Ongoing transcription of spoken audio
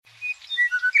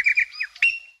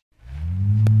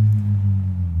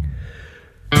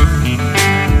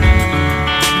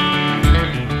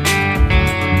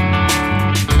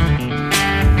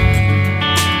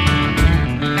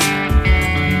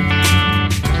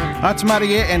Hi, it's Marty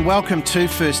here, and welcome to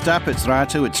First Up. It's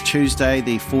Ratu. It's Tuesday,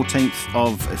 the 14th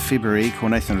of February. Ko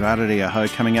Nathan Rarere aho.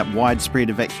 Coming up,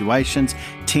 widespread evacuations,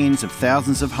 tens of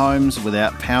thousands of homes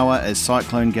without power as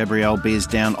Cyclone Gabrielle bears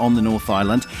down on the North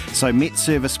Island. So Met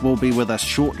Service will be with us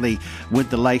shortly with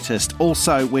the latest.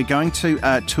 Also, we're going to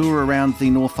tour around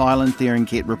the North Island there and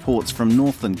get reports from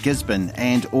Northland, Gisborne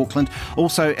and Auckland.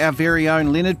 Also, our very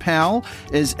own Leonard Powell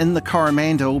is in the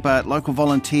Coromandel, but local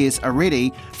volunteers are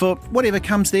ready for whatever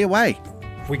comes their way.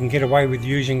 If we can get away with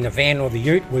using the van or the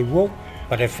ute, we will.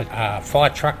 But if it's a fire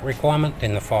truck requirement,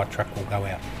 then the fire truck will go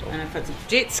out. And if it's a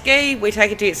jet ski, we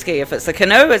take a jet ski. If it's a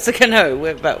canoe, it's a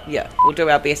canoe. But yeah, we'll do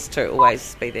our best to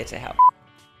always be there to help.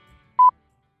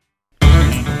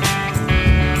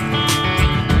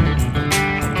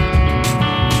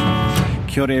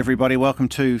 Kia ora everybody, welcome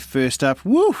to First Up.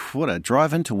 Woo, what a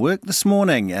drive into work this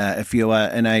morning. If you are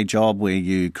in a job where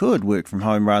you could work from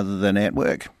home rather than at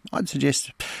work, I'd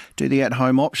suggest do the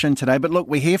at-home option today. But look,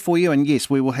 we're here for you, and yes,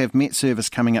 we will have Met Service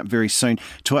coming up very soon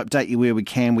to update you where we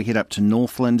can. We head up to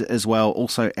Northland as well,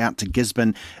 also out to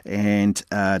Gisborne and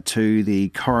to the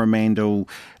Coromandel.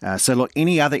 So look,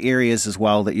 any other areas as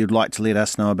well that you'd like to let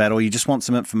us know about, or you just want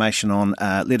some information on,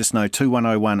 let us know,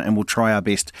 2101, and we'll try our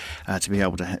best to be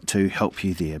able to help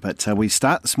you there. But we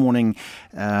start this morning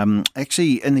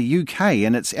actually in the UK,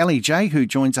 and it's Ellie J who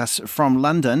joins us from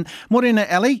London. Morena,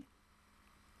 Ellie.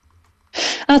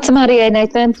 Te Mārie,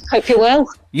 Nathan. Hope you're well.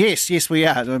 Yes, we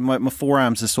are. My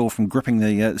forearms are sore from gripping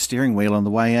the steering wheel on the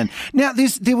way in. Now,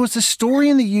 there was a story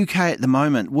in the UK at the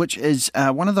moment, which is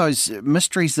one of those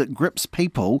mysteries that grips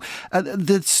people.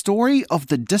 The story of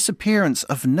the disappearance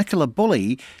of Nicola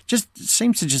Bulley just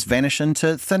seems to just vanish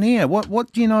into thin air.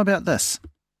 What do you know about this?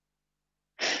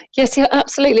 Yes, you're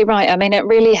absolutely right. I mean,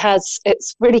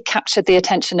 it's really captured the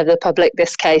attention of the public,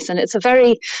 this case, and it's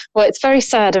very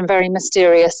sad and very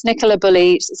mysterious. Nicola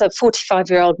Bulley is a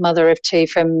 45-year-old mother of two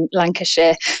from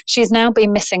Lancashire. She's now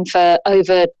been missing for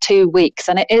over 2 weeks,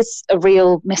 and it is a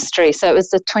real mystery. So it was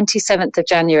the 27th of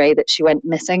January that she went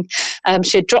missing.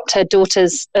 She had dropped her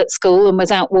daughters at school and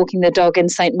was out walking the dog in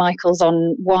St Michael's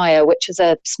on Wyre, which is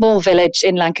a small village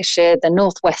in Lancashire, the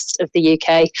northwest of the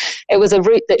UK. It was a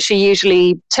route that she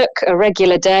usually took a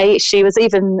regular day. She was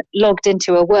even logged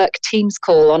into a work Teams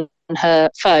call on her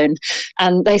phone,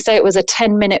 and they say it was a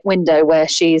 10-minute window where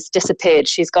she's disappeared.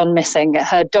 She's gone missing.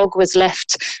 Her dog was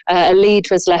left, a lead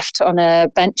was left on a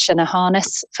bench and a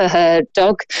harness for her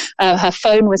dog. Her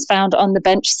phone was found on the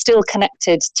bench, still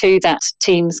connected to that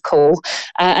Teams call,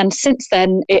 and since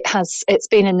then it's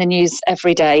been in the news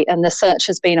every day, and the search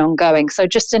has been ongoing. So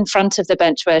just in front of the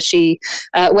bench where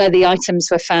the items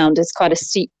were found is quite a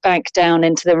steep bank down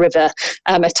into the river,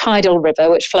 a tidal river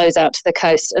which flows out to the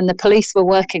coast, and the police were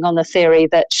working on the theory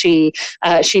that she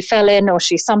fell in, or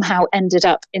she somehow ended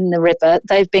up in the river.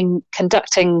 They've been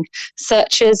conducting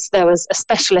searches. There was a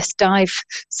specialist dive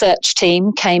search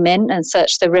team came in and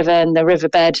searched the river and the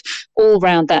riverbed all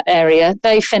around that area.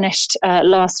 They finished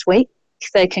last week.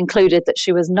 They concluded that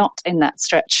she was not in that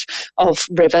stretch of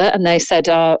river, and they said,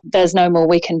 there's no more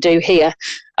we can do here.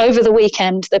 Over the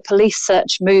weekend, the police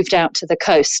search moved out to the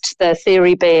coast, the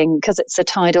theory being, because it's a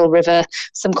tidal river,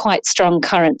 some quite strong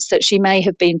currents, that she may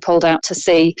have been pulled out to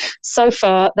sea. So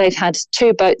far, they've had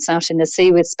 2 boats out in the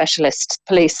sea with specialist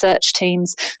police search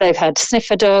teams. They've had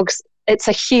sniffer dogs. It's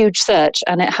a huge search,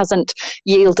 and it hasn't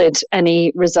yielded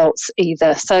any results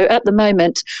either. So at the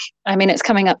moment, I mean, it's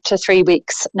coming up to 3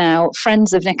 weeks now.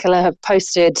 Friends of Nicola have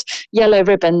posted yellow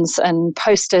ribbons and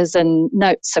posters and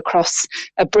notes across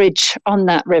a bridge on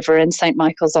that river in St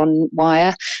Michael's on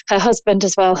Wyre. Her husband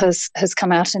as well has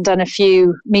come out and done a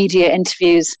few media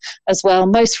interviews as well,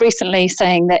 most recently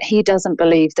saying that he doesn't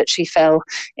believe that she fell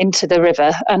into the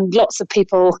river. And lots of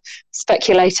people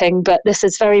speculating, but this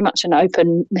is very much an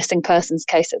open missing persons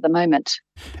case at the moment.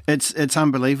 It's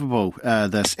unbelievable,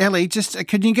 this. Ellie, just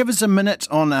could you give us a minute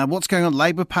on what's going on?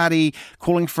 Labour Party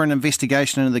calling for an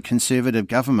investigation into the Conservative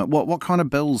government. What kind of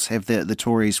bills have the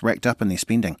Tories racked up in their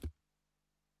spending?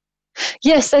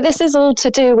 Yes, so this is all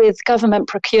to do with government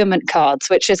procurement cards,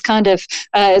 which is kind of,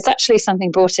 it's actually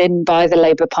something brought in by the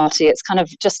Labour Party. It's kind of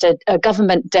just a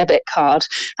government debit card,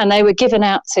 and they were given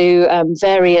out to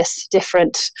various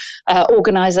different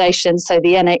organisations, so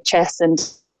the NHS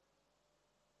and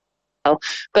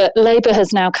But Labour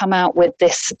has now come out with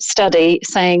this study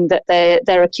saying that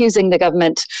they're accusing the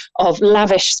government of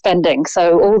lavish spending.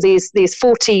 So all these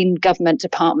 14 government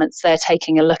departments they're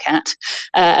taking a look at,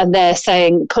 and they're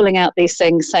pulling out these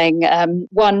things, saying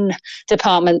one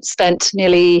department spent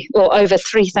nearly or over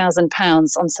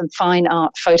 £3,000 on some fine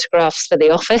art photographs for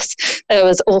the office. There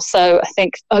was also, I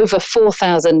think, over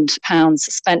 £4,000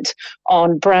 spent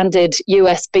on branded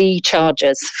USB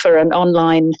chargers for an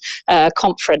online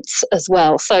conference as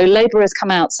well. So Labour has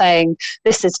come out saying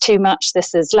this is too much,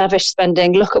 this is lavish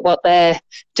spending, look at what they're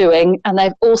doing. And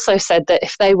they've also said that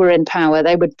if they were in power,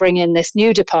 they would bring in this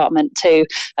new department to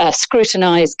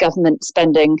scrutinise government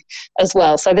spending as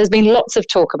well. So there's been lots of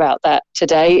talk about that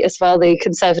today as well. The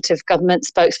Conservative government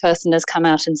spokesperson has come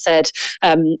out and said,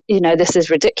 this is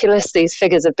ridiculous. These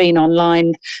figures have been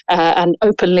online and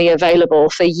openly available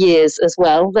for years as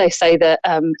well. They say that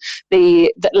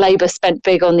that Labour spent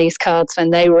big on these cards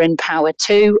when they were in power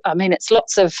too. I mean, it's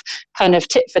lots of kind of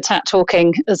tit for tat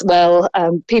talking as well,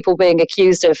 people being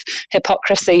accused of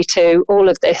hypocrisy to all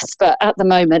of this. But at the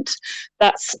moment,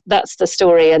 that's the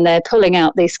story, and they're pulling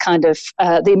out these kind of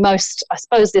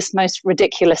this most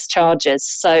ridiculous charges.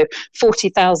 So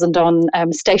 40,000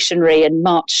 on stationery in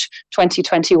March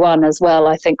 2021 as well,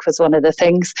 I think was one of the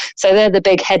things. So they're the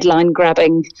big headline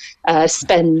grabbing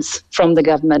spends from the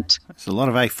government. It's a lot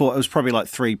of A4. It was probably like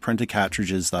 3 printer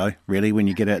cartridges though, really, when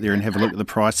you get out there and have a look at the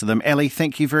price of them. Ali,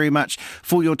 thank you very much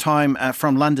for your time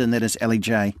from London. That is Ali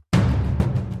J.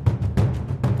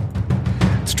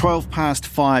 It's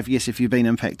 5:12. Yes, if you've been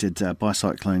impacted by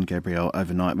Cyclone Gabrielle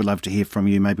overnight, we'd love to hear from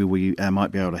you. Maybe we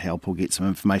might be able to help or get some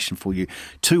information for you.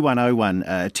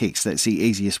 2101 text, that's the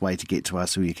easiest way to get to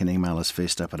us, or you can email us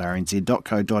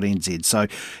firstup@rnz.co.nz. So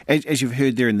as you've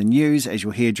heard there in the news, as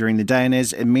you'll hear during the day, and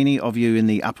as many of you in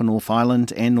the upper North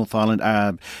Island and North Island,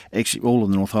 actually all of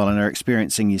the North Island, are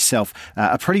experiencing yourself,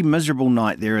 a pretty miserable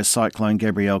night there as Cyclone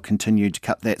Gabrielle continued to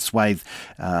cut that swathe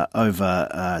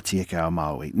over Te Akau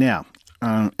Maui. Now,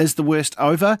 is the worst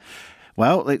over?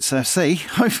 Well, let's see.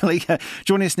 Hopefully.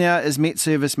 Joining us now is Met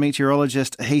Service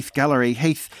meteorologist Heath Gullery.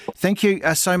 Heath, thank you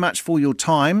so much for your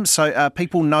time. So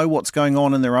people know what's going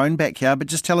on in their own backyard, but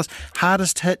just tell us,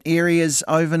 hardest hit areas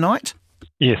overnight?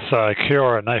 Yes, kia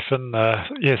ora, Nathan.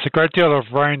 Yes, a great deal of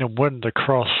rain and wind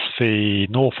across the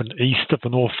north and east of the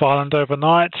North Island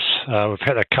overnight. We've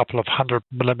had a couple of 100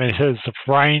 millimetres of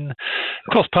rain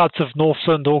across parts of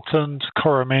Northland, Auckland,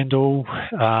 Coromandel,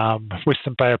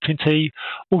 Western Bay of Plenty,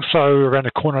 also around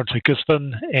the corner to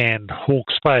Gisborne and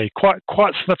Hawke's Bay.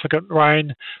 Quite significant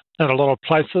rain in a lot of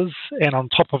places, and on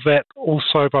top of that,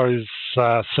 also those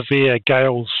severe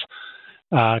gales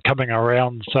coming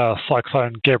around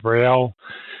Cyclone Gabrielle,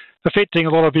 affecting a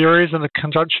lot of areas in the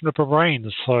conjunction of the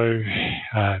rain. So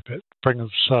it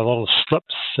brings a lot of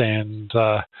slips and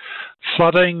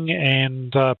flooding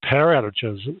and power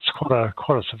outages. It's quite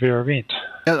a severe event.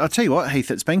 I'll tell you what, Heath,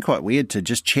 it's been quite weird to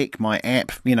just check my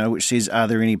app, which says, are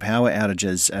there any power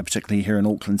outages, particularly here in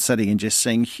Auckland City, and just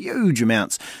seeing huge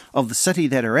amounts of the city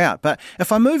that are out. But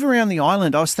if I move around the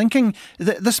island, I was thinking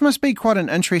that this must be quite an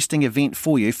interesting event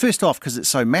for you. First off, because it's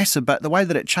so massive, but the way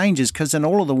that it changes, because in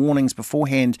all of the warnings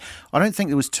beforehand, I don't think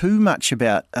there was too much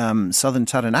about southern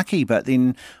Taranaki, but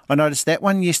then I noticed that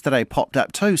one yesterday popped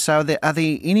up too. So are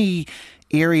there any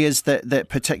areas that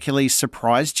particularly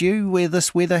surprised you where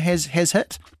this weather has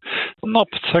hit? Not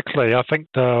particularly. I think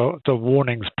the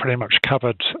warnings pretty much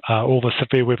covered all the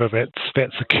severe weather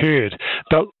that's occurred.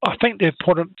 But I think the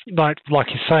important note, like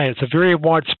you say, it's a very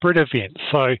widespread event.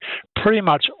 So pretty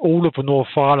much all of the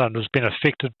North Island has been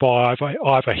affected by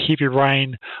either heavy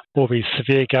rain or these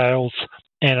severe gales,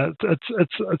 and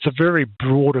it's a very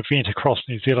broad event across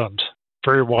New Zealand.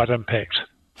 Very wide impact.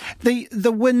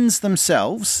 The winds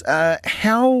themselves,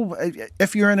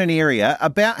 if you're in an area,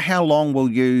 about how long will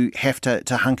you have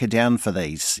to hunker down for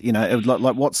these?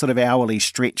 Like what sort of hourly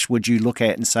stretch would you look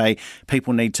at and say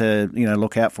people need to,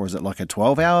 look out for? Is it like a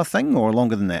 12-hour thing or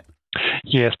longer than that?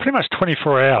 Yeah, it's pretty much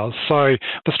 24 hours. So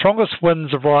the strongest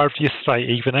winds arrived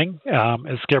yesterday evening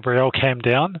as Gabrielle came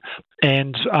down,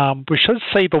 and we should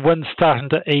see the winds starting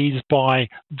to ease by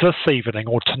this evening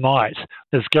or tonight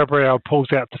as Gabrielle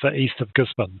pulls out to the east of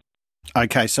Gisborne.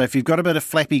 Okay, so if you've got a bit of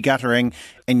flappy guttering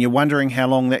and you're wondering how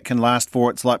long that can last for,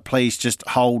 it's like, please just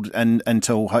hold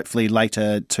until hopefully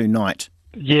later tonight.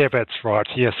 Yeah, that's right.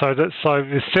 Yeah, so there's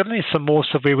certainly some more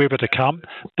severe weather to come.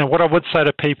 And what I would say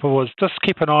to people is just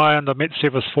keep an eye on the Met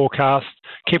Service forecast,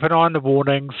 keep an eye on the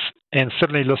warnings, and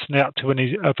certainly listen out to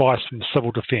any advice from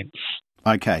Civil Defence.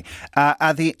 Okay.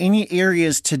 Are there any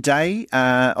areas today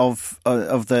of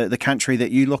the country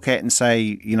that you look at and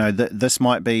say, this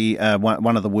might be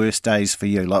one of the worst days for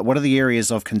you? Like, what are the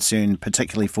areas of concern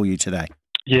particularly for you today?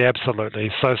 Yeah,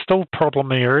 absolutely. So still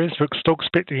problem areas. We're still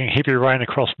expecting heavy rain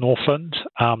across Northland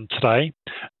today.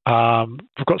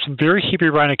 We've got some very heavy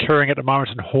rain occurring at the moment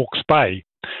in Hawke's Bay.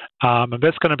 And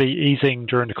that's going to be easing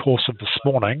during the course of this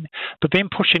morning, but then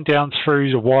pushing down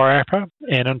through the Wairarapa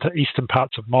and into eastern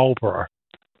parts of Marlborough.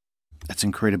 That's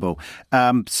incredible.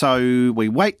 So we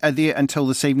wait there until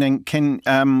this evening.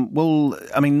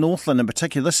 Northland in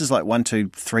particular, this is like 1 to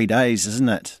 3 days, isn't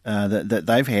it, that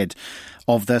they've had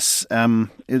of this.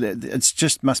 It's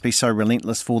just must be so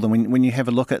relentless for them. When you have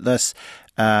a look at this,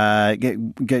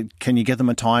 can you give them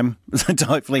a time to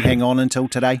hopefully hang on until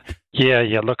today?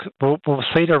 Yeah. Look, we'll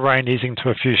see the rain easing to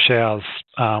a few showers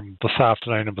this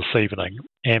afternoon and this evening,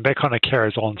 and that kind of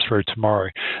carries on through tomorrow.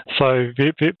 So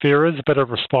there is a bit of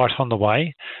respite on the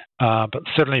way, but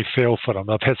certainly feel for them.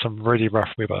 They've had some really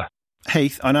rough weather.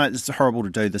 Heath, I know it's horrible to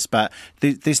do this, but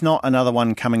there's not another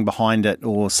one coming behind it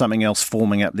or something else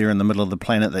forming up there in the middle of the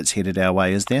planet that's headed our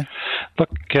way, is there? Look,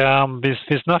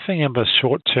 there's nothing in the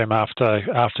short term after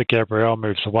Gabrielle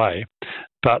moves away,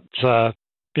 but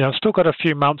still got a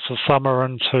few months of summer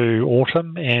into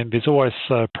autumn, and there's always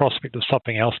a prospect of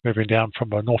something else moving down from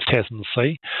the North Tasman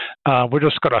Sea. We've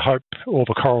just got to hope, or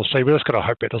the Coral Sea, we've just got to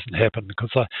hope that doesn't happen,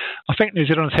 because I think New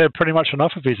Zealand's had pretty much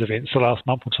enough of these events the last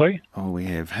month or two. Oh, we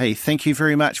have. Hey, thank you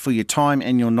very much for your time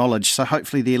and your knowledge. So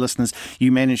hopefully, dear listeners,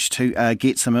 you managed to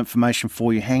get some information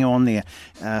for you. Hang on there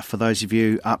for those of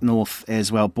you up north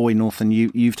as well. Boy, Northern,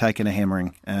 you've taken a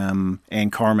hammering,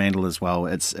 and Coromandel as well.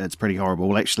 It's pretty horrible.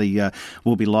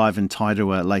 We'll be live in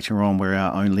Tairua later on, where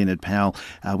our own Leonard Powell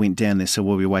went down there, so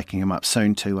we'll be waking him up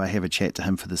soon to have a chat to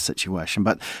him for this situation.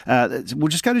 But we'll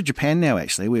just go to Japan now,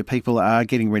 actually, where people are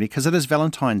getting ready, because it is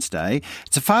Valentine's Day.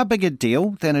 It's a far bigger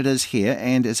deal than it is here,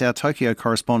 and as our Tokyo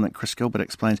correspondent Chris Gilbert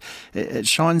explains, it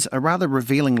shines a rather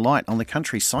revealing light on the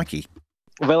country's psyche.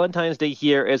 Valentine's Day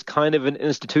here is kind of an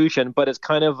institution, but it's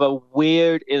kind of a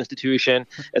weird institution.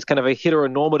 It's kind of a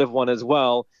heteronormative one as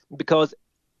well, because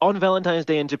on Valentine's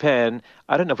Day in Japan,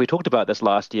 I don't know if we talked about this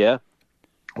last year,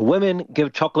 women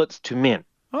give chocolates to men.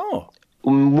 Oh.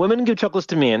 Women give chocolates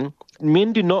to men.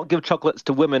 Men do not give chocolates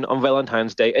to women on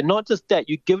Valentine's Day. And not just that,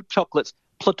 you give chocolates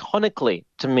platonically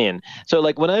to men. So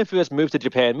like when I first moved to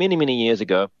Japan many, many years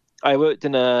ago, I worked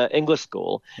in an English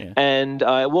school, and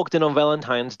I walked in on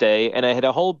Valentine's Day, and I had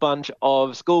a whole bunch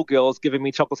of schoolgirls giving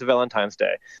me chocolates for Valentine's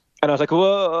Day. And I was like,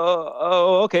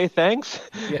 whoa, okay, thanks.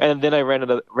 Yeah. And then I ran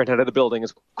out of the building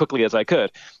as quickly as I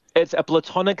could. It's a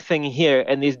platonic thing here,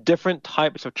 and there's different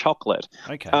types of chocolate.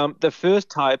 Okay. The first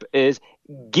type is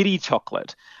giri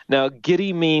chocolate. Now,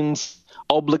 giri means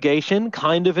obligation,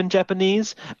 kind of in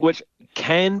Japanese, which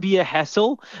can be a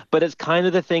hassle, but it's kind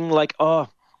of the thing like,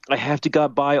 I have to go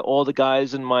buy all the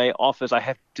guys in my office. I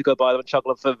have to go buy them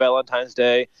chocolate for Valentine's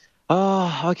Day.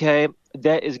 Oh, okay.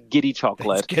 That is giri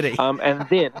chocolate. That's giddy. And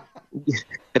then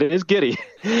it is giri.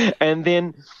 And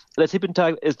then the second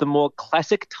type is the more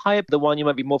classic type, the one you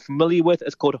might be more familiar with.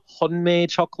 It's called honmei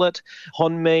chocolate.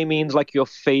 Honmei means like your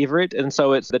favorite, and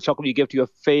so it's the chocolate you give to your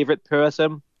favorite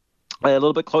person. A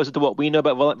little bit closer to what we know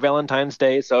about Valentine's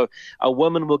Day. So a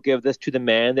woman will give this to the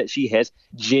man that she has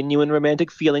genuine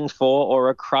romantic feelings for or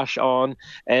a crush on.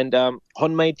 And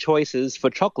honmei choices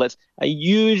for chocolates are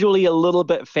usually a little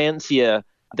bit fancier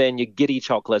than your giri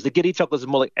chocolates. The giri chocolates is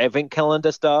more like advent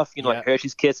calendar stuff, like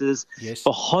Hershey's Kisses. Yes.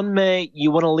 For honmei, you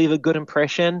want to leave a good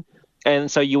impression. And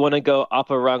so you want to go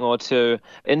up a rung or two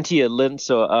into your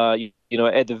lints or,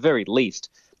 at the very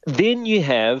least. Then you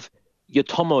have your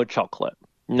tomo chocolate.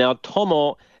 Now,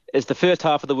 tomo is the first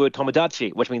half of the word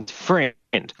tomodachi, which means friend.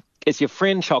 It's your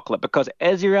friend chocolate, because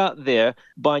as you're out there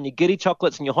buying your giri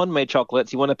chocolates and your honmei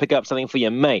chocolates, you want to pick up something for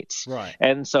your mates. Right.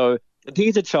 And so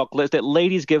these are chocolates that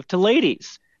ladies give to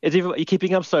ladies. You're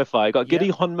keeping up so far? You've got giri,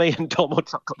 honmei, and tomo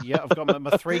chocolate. Yeah, I've got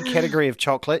my 3 category of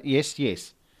chocolate.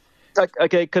 Yes.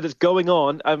 Okay, because it's going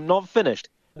on. I'm not finished.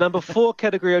 Number 4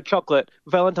 category of chocolate,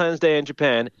 Valentine's Day in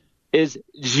Japan, is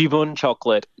jibun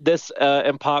chocolate. This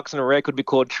in Parks and Rec would be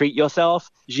called treat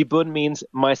yourself. Jibun means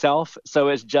myself. So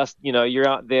it's just, you're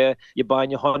out there, you're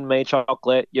buying your honmei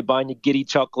chocolate, you're buying your giri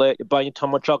chocolate, you're buying your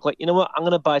tomo chocolate. You know what? I'm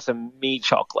going to buy some me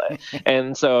chocolate.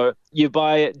 And so you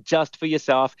buy it just for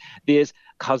yourself. There's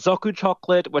kazoku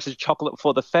chocolate, which is chocolate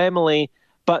for the family.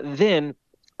 But then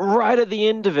right at the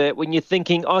end of it, when you're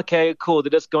thinking, okay, cool, they're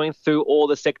just going through all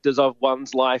the sectors of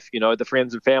one's life, the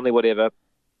friends and family, whatever.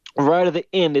 Right at the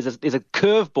end, there's a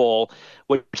curveball,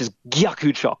 which is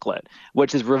gyaku chocolate,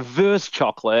 which is reverse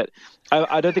chocolate.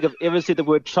 I don't think I've ever said the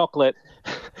word chocolate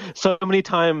so many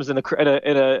times in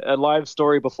a live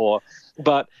story before,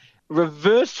 but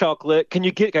reverse chocolate. Can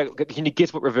you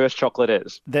guess what reverse chocolate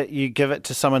is? That you give it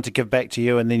to someone to give back to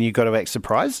you, and then you got to act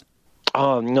surprised?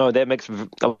 Oh no, that makes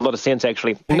a lot of sense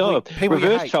actually. People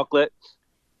reverse chocolate.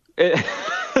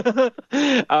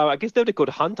 I guess they would be called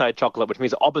Hantai chocolate, which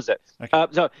means opposite. Okay.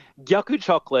 So Gyaku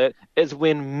chocolate is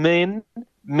when men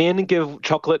give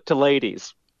chocolate to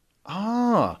ladies.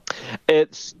 Ah.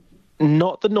 It's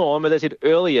not the norm, as I said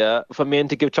earlier, for men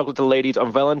to give chocolate to ladies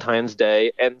on Valentine's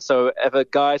Day. And so if a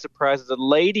guy surprises a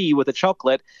lady with a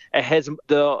chocolate, it has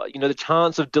the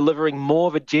chance of delivering more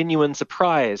of a genuine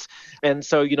surprise. And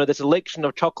so, the selection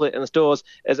of chocolate in the stores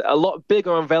is a lot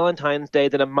bigger on Valentine's Day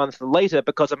than a month later,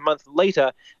 because a month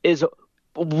later is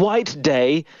White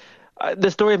Day. The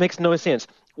story makes no sense.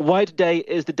 White Day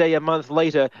is the day a month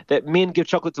later that men give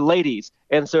chocolate to ladies.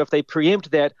 And so if they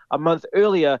preempt that a month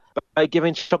earlier by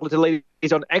giving chocolate to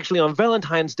ladies on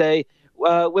Valentine's Day,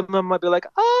 women might be like,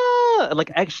 and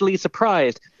like actually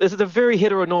surprised. This is a very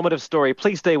heteronormative story.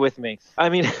 Please stay with me. I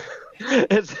mean,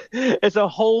 it's a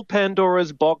whole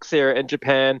Pandora's box here in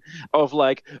Japan of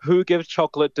like who gives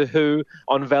chocolate to who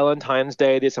on Valentine's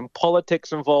Day. There's some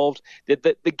politics involved.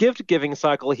 The gift giving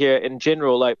cycle here in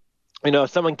general, like,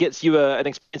 if someone gets you an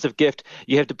expensive gift,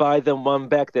 you have to buy them one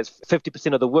back that's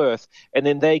 50% of the worth, and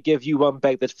then they give you one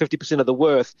back that's 50% of the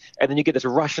worth, and then you get this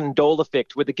Russian doll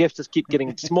effect where the gifts just keep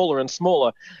getting smaller and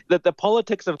smaller. The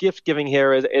politics of gift giving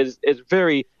here is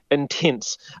very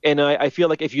intense, and I feel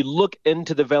like if you look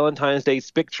into the Valentine's Day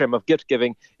spectrum of gift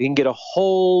giving, you can get a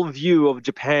whole view of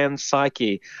Japan's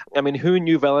psyche. I mean, who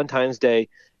knew Valentine's Day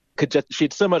could just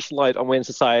shed so much light on where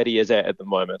society is at the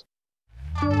moment?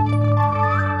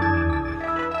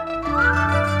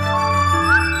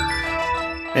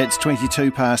 It's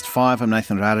 5:22. I'm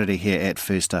Nathan Rarere here at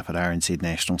First Up at RNZ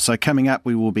National. So coming up,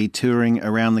 we will be touring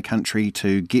around the country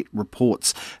to get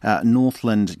reports,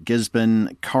 Northland,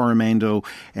 Gisborne, Coromandel,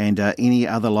 and any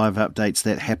other live updates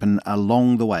that happen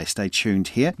along the way. Stay tuned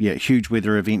here. Yeah, huge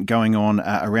weather event going on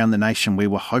around the nation. We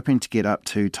were hoping to get up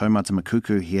to Taumata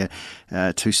Makuku here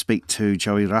to speak to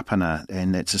Joey Rapana,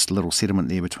 and that's just a little settlement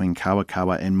there between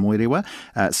Kawakawa and Moerewa.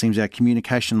 It seems our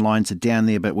communication lines are down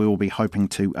there, but we will be hoping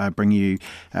to bring you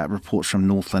reports from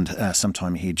Northland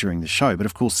sometime here during the show. But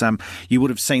of course, you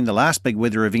would have seen the last big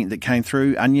weather event that came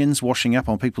through, onions washing up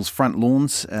on people's front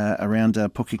lawns around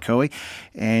Pukekohe,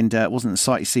 and it wasn't a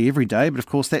sight you see every day, but of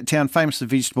course that town famous for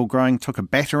vegetable growing took a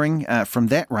battering from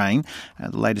that rain,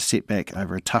 the latest setback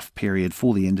over a tough period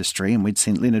for the industry, and we'd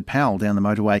sent Leonard Powell down the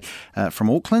motorway from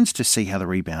Auckland to see how the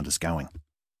rebound is going.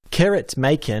 Kerrit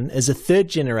Makin is a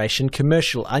third-generation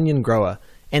commercial onion grower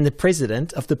and the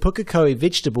president of the Pukekohe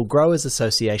Vegetable Growers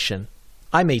Association.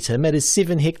 I meet him at his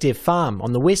 7-hectare farm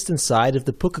on the western side of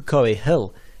the Pukekohe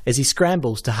Hill as he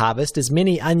scrambles to harvest as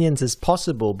many onions as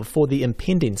possible before the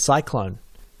impending cyclone.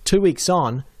 2 weeks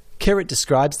on, Kerrit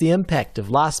describes the impact of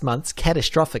last month's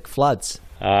catastrophic floods.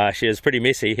 She was pretty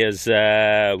messy. We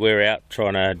were out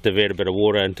trying to divert a bit of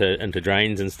water into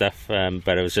drains and stuff,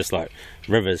 but it was just like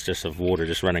rivers just of water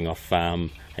just running off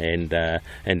farm and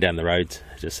down the roads.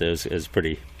 It was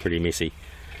pretty messy.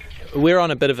 We're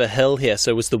on a bit of a hill here,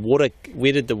 so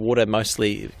where did the water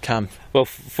mostly come? Well,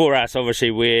 for us, obviously,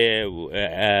 we're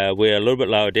a little bit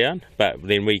lower down, but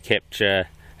then we capture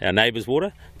our neighbours'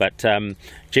 water. But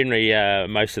generally,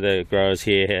 most of the growers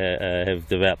here have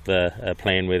developed a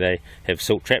plan where they have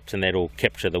salt traps, and that'll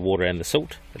capture the water and the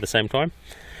salt at the same time.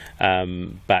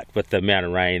 But with the amount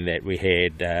of rain that we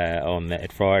had on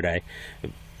that Friday,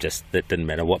 it didn't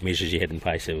matter what measures you had in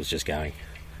place, it was just going.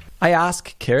 I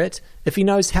ask Kerrit if he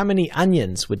knows how many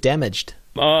onions were damaged.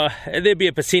 There'd be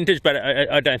a percentage, but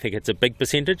I don't think it's a big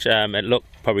percentage. It looked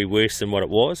probably worse than what it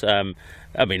was.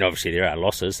 Obviously there are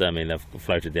losses. They've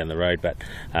floated down the road, but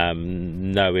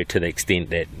nowhere to the extent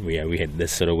that we had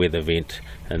this sort of weather event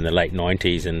in the late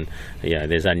 90s, and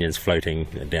there's onions floating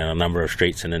down a number of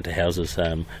streets and into houses,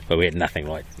 but we had nothing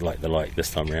like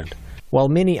this time around. While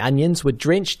many onions were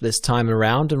drenched this time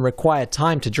around and required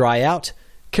time to dry out,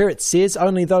 Kerrit says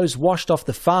only those washed off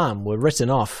the farm were written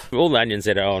off. All the onions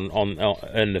that are on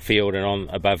in the field and on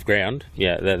above ground,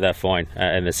 they're fine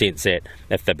in the sense that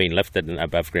if they've been lifted and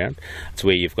above ground. It's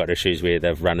where you've got issues where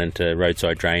they've run into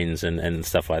roadside drains and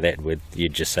stuff like that, where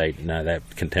you'd just say, no, they're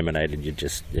contaminated.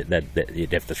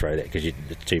 You'd have to throw that because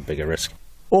it's too big a risk.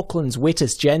 Auckland's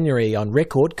wettest January on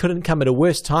record couldn't come at a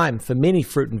worse time for many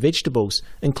fruit and vegetables,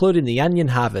 including the onion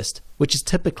harvest, which is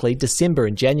typically December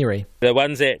and January. The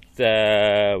ones that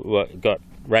got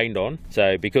rained on,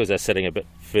 so because they're sitting a bit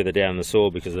further down the soil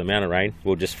because of the amount of rain,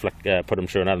 we'll just put them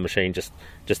through another machine just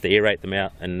to aerate them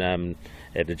out, and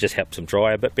it just helps them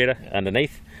dry a bit better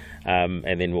underneath.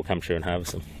 and then we'll come through and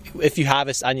harvest them. If you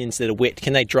harvest onions that are wet,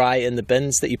 can they dry in the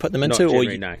bins that you put them into? Not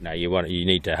generally, no. You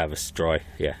need to harvest dry.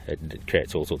 Yeah, it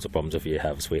creates all sorts of problems if you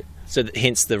harvest wet. So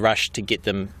hence the rush to get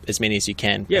them as many as you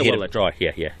can. Yeah, well, they're dry.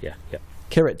 Yeah.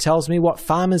 Kirrett tells me what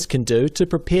farmers can do to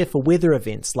prepare for weather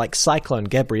events like Cyclone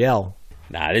Gabrielle.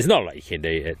 Nah, there's not a lot you can do.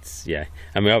 It's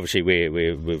I mean, obviously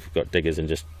we've got diggers and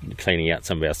just cleaning out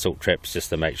some of our silt traps just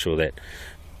to make sure that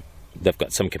they've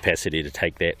got some capacity to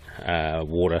take that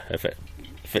water if it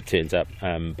turns up.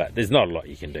 But there's not a lot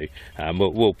you can do.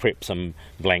 We'll prep some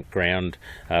blank ground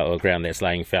or ground that's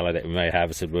laying fallow that we may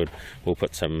harvest. We'll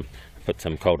put some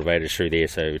cultivators through there,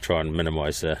 so we try and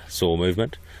minimise the soil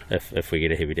movement if we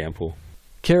get a heavy downpour.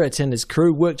 Kirrett and his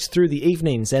crew worked through the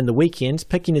evenings and the weekend,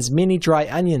 picking as many dry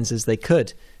onions as they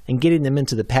could and getting them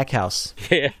into the pack house.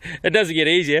 Yeah, it doesn't get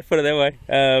easier, put it that way.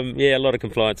 A lot of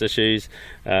compliance issues.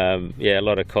 A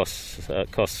lot of costs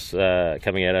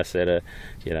coming at us that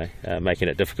are, making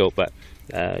it difficult. But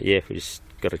we just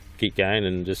got to keep going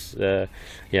and just, at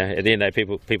the end of the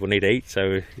day, people need to eat.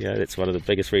 So that's one of the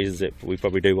biggest reasons that we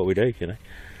probably do what we do.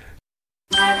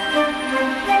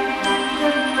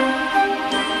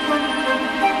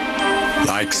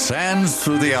 Like sands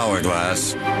through the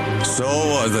hourglass, so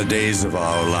are the days of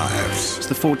our lives. It's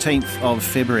the 14th of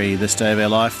February, this day of our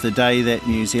life, the day that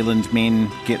New Zealand men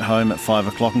get home at 5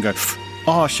 o'clock and go,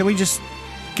 oh, shall we just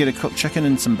get a cooked chicken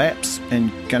and some baps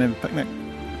and go and have a picnic?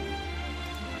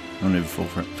 I'll never fall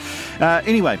for it.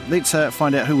 Anyway, let's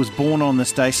find out who was born on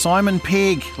this day. Simon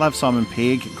Pegg. Love Simon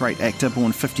Pegg. Great actor,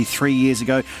 born 53 years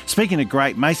ago. Speaking of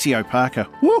great, Maceo Parker.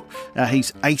 Woo!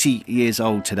 He's 80 years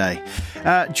old today.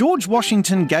 George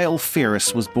Washington Gale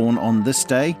Ferris was born on this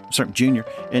day. Junior.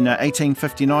 In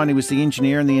 1859, he was the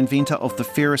engineer and the inventor of the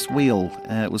Ferris wheel.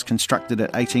 It was constructed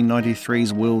at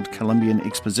 1893's World Columbian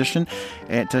Exposition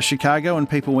at Chicago, and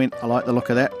people went, I like the look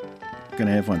of that. Going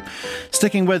to have one.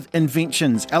 Sticking with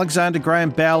inventions, Alexander Graham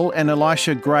Bell and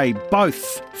Elisha Gray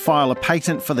both file a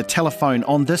patent for the telephone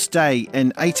on this day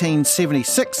in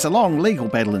 1876. A long legal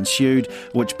battle ensued,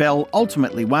 which Bell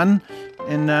ultimately won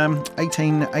in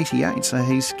 1888, so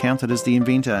he's counted as the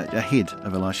inventor ahead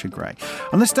of Elisha Gray.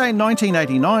 On this day in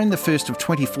 1989, the first of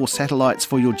 24 satellites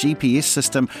for your GPS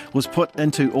system was put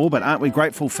into orbit. Aren't we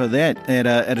grateful for that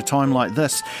at a time like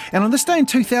this? And on this day in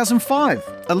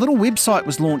 2005, a little website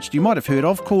was launched you might have heard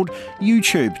of called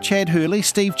YouTube. Chad Hurley,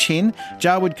 Steve Chen,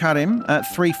 Jawed Karim,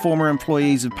 3 former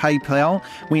employees of PayPal,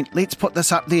 went, let's put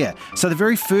this up there. So the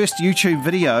very first YouTube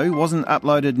video wasn't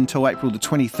uploaded until April the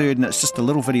 23rd, and it's just a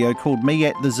little video called Me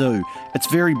at the Zoo. It's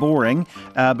very boring,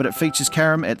 but it features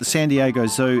Karim at the San Diego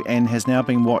Zoo and has now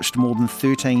been watched more than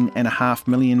 13.5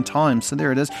 million times. So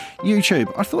there it is,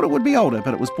 YouTube. I thought it would be older,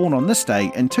 but it was born on this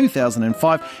day in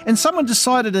 2005, and someone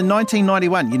decided in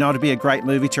 1991, it'd be a great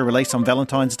movie to release on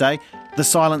Valentine's Day, The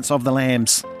Silence of the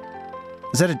Lambs.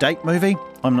 Is that a date movie?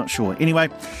 I'm not sure. Anyway,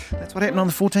 that's what happened on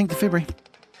the 14th of February.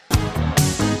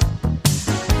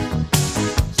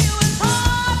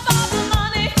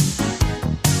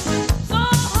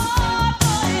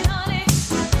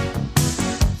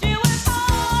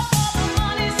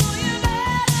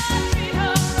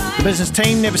 The business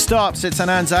team never stops. It's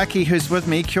Anand Zaki who's with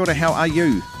me. Kia ora, how are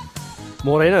you?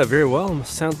 Morena, very well.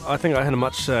 I think I had a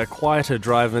much quieter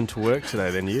drive into work today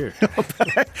than you.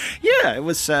 Yeah, it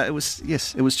was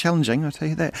challenging, I'll tell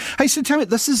you that. Hey, so tell me,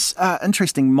 this is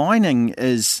interesting. Mining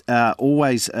is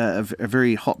always a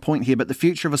very hot point here, but the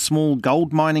future of a small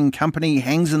gold mining company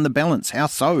hangs in the balance. How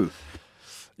so?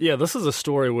 Yeah, this is a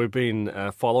story we've been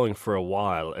following for a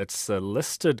while. It's a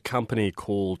listed company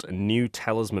called New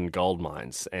Talisman Gold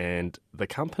Mines, and the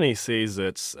company says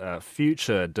its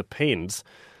future depends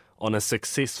on a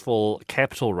successful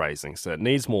capital raising. So it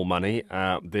needs more money.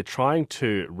 They're trying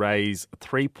to raise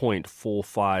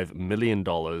 $3.45 million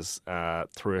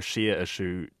through a share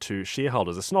issue to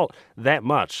shareholders. It's not that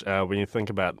much when you think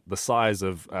about the size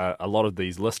of a lot of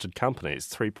these listed companies.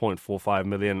 $3.45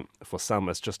 million for some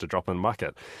is just a drop in the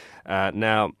bucket.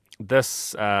 Now,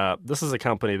 this is a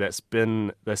company that's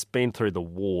been through the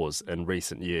wars in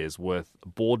recent years with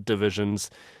board divisions,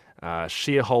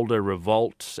 shareholder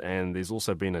revolt, and there's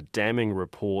also been a damning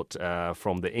report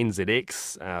from the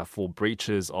NZX for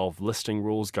breaches of listing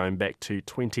rules going back to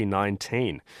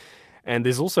 2019. And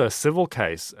there's also a civil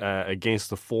case against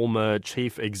the former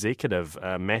chief executive,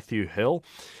 Matthew Hill,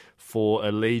 for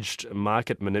alleged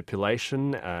market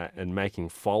manipulation and making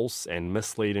false and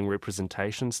misleading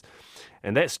representations.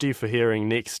 And that's due for hearing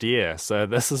next year. So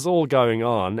this is all going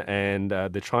on, and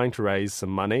they're trying to raise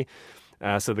some money.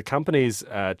 So the company's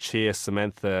chair,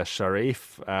 Samantha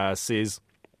Sharif, says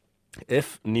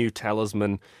if New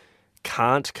Talisman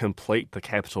can't complete the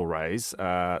capital raise,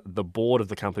 the board of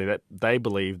the company, that they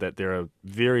believe that there are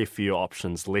very few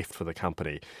options left for the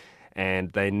company,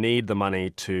 and they need the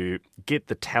money to get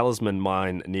the Talisman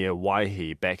mine near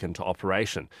Waihi back into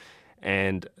operation.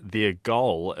 And their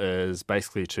goal is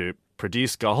basically to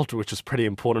produce gold, which is pretty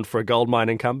important for a gold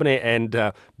mining company,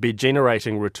 and be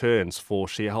generating returns for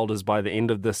shareholders by the end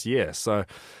of this year. So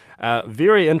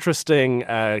very interesting,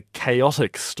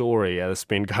 chaotic story that's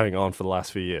been going on for the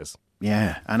last few years.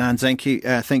 Yeah, Anand,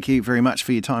 thank you very much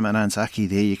for your time. Anand Zaki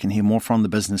there. You can hear more from the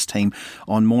business team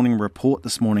on Morning Report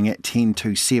this morning at 10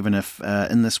 to 7. If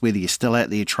in this weather you're still out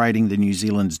there trading the New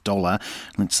Zealand dollar,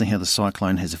 let's see how the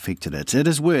cyclone has affected it. It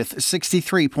is worth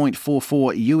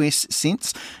 63.44 US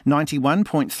cents,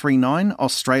 91.39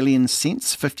 Australian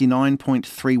cents,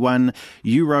 59.31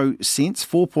 euro cents,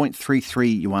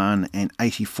 4.33 yuan and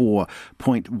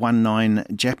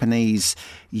 84.19 Japanese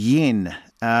yen.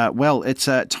 Well, it's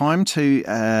time to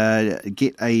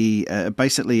get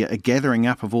basically a gathering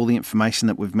up of all the information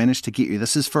that we've managed to get you.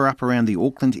 This is for up around the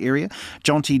Auckland area.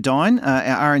 Jonty Dine,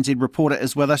 our RNZ reporter,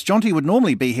 is with us. Jonty would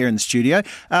normally be here in the studio,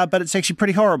 but it's actually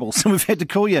pretty horrible, so we've had to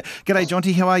call you. G'day,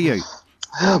 Jonty. How are you?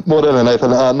 Morning,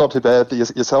 Nathan. Not too bad.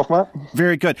 Yourself, mate?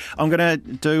 Very good. I'm going to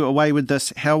do away with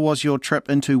this how was your trip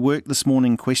into work this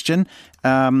morning question,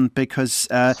 because,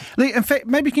 in fact,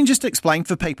 maybe you can just explain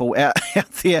for people out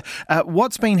there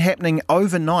what's been happening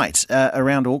overnight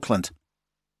around Auckland.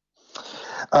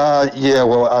 Plenty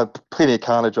of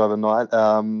carnage overnight.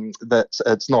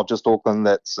 It's not just Auckland.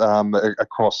 That's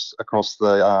across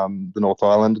the North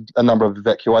Island. A number of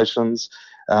evacuations.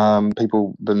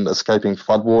 People have been escaping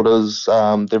floodwaters.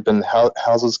 There have been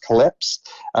houses collapsed,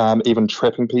 even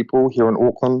trapping people here in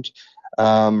Auckland.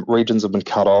 Regions have been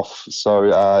cut off.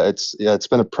 So it's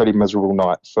been a pretty miserable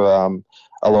night for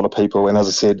a lot of people. And as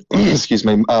I said, excuse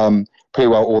me, pretty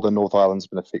well all the North Island's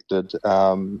been affected.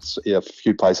 A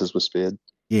few places were spared.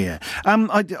 Yeah.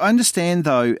 I understand,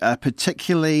 though,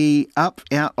 particularly up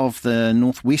out of the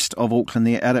northwest of Auckland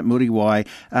there, out at Muriwai,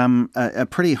 a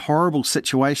pretty horrible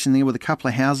situation there with a couple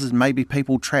of houses, maybe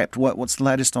people trapped. What's the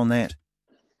latest on that?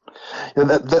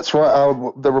 Yeah, that's right.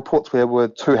 The reports we had were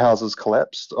 2 houses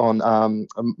collapsed on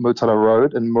Mutara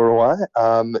Road in Muriwai,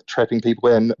 trapping people,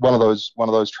 and one of those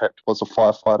trapped was a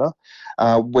firefighter.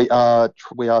 We are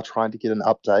trying to get an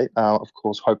update, of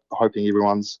course, hoping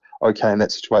everyone's okay in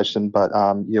that situation, but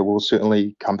we'll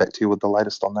certainly come back to you with the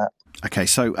latest on that. Okay,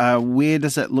 so where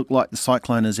does it look like the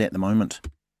cyclone is at the moment?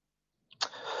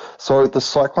 So the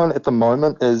cyclone at the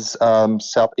moment is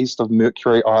southeast of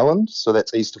Mercury Island, so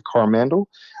that's east of Coromandel,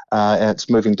 and it's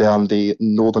moving down the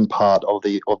northern part of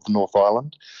the North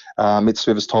Island. Met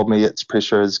Service told me its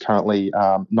pressure is currently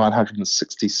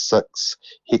 966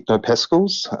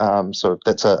 hectopascals, so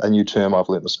that's a new term I've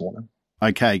learned this morning.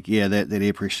 Okay, yeah, that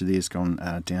air pressure there's gone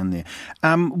down there.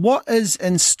 What is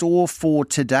in store for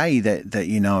today that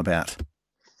you know about?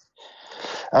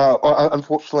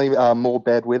 Unfortunately, more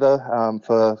bad weather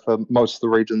for most of the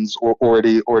regions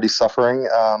already suffering.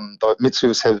 The Met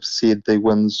Service have said the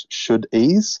winds should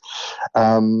ease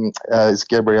as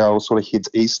Gabrielle sort of heads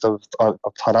east of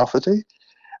Tairāwhiti.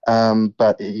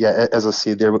 But yeah, as I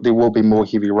said, there will be more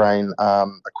heavy rain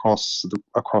across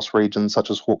regions such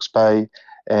as Hawke's Bay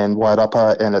and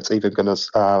Wairapa, and that's even going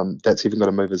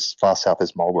to move as far south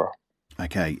as Marlborough.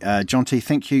 Okay, Jonty,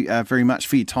 thank you very much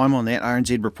for your time on that.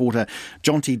 RNZ reporter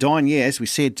Jonty Dine, as we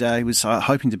said, he was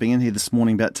hoping to be in here this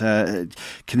morning, but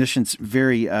conditions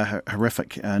very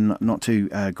horrific, not too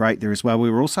great there as well. We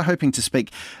were also hoping to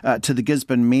speak to the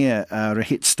Gisborne Mayor,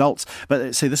 Rahette Stoltz,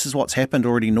 but see, this is what's happened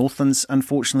already. Northlands,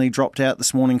 unfortunately, dropped out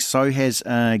this morning, so has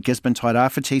Gisborne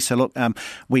Tairāwhiti. So look,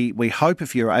 we hope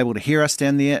if you're able to hear us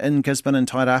down there in Gisborne and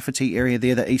Tairāwhiti area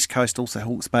there, the East Coast, also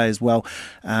Hawke's Bay as well,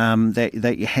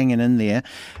 that you're hanging in there.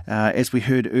 As we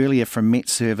heard earlier from Met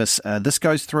Service, this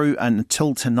goes through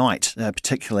until tonight,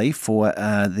 particularly for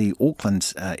the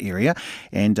Auckland area,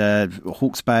 and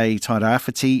Hawke's Bay,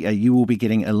 Tairāwhiti, you will be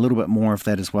getting a little bit more of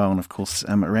that as well. And of course,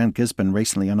 around Gisborne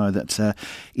recently, I know that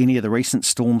any of the recent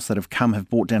storms that have come have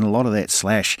brought down a lot of that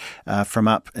slash from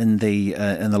up in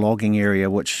the logging area,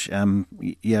 which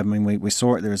we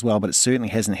saw it there as well, but it certainly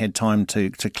hasn't had time to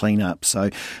clean up. So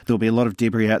there'll be a lot of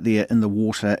debris out there in the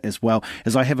water as well.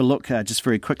 As I have a look just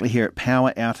very quickly here at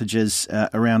power outages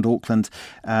around Auckland.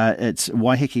 It's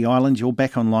Waiheke Island. You're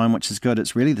back online, which is good.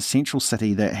 It's really the central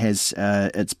city that has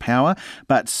its power,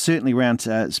 but certainly around,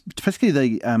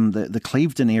 particularly the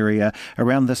Clevedon area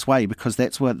around this way, because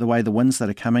that's the way the winds that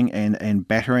are coming and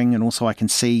battering, and also I can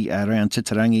see around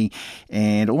Titirangi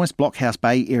and almost Blockhouse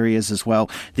Bay areas as well.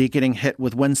 They're getting hit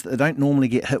with winds that they don't normally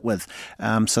get hit with.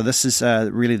 So this is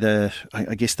really the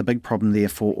big problem there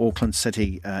for Auckland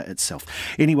City itself.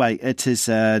 Anyway, it is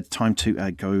time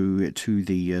to go to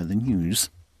the news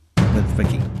with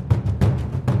Vicky.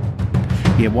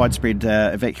 Yeah, widespread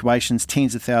evacuations,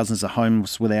 tens of thousands of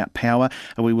homes without power.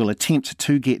 We will attempt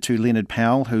to get to Leonard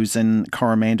Powell, who's in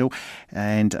Coromandel,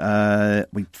 and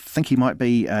we think he might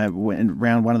be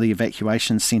around one of the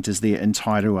evacuation centres there in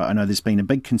Tairua. I know there's been a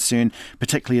big concern,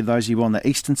 particularly of those of you on the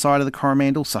eastern side of the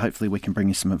Coromandel, so hopefully we can bring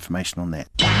you some information on that.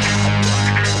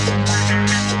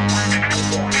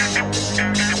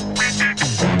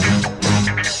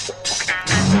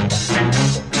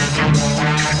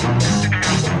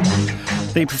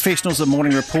 The professionals of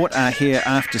Morning Report are here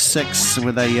after 6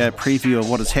 with a preview of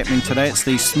what is happening today. It's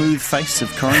the smooth face of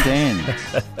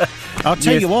Corindan. I'll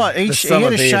tell you what, he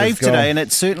had a shave today and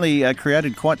it certainly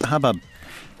created quite the hubbub.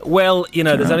 Well,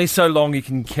 there's only so long you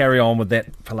can carry on with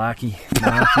that palaki,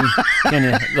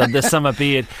 the summer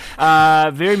beard.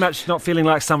 Very much not feeling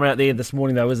like summer out there this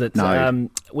morning, though, is it? No.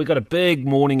 We've got a big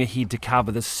morning ahead to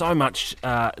cover. There's so much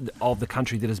of the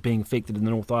country that is being affected in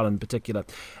the North Island in particular.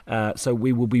 So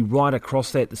we will be right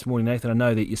across that this morning, Nathan. I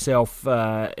know that yourself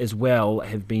as well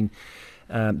have been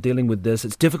dealing with this.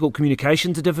 It's difficult.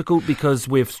 Communications are difficult because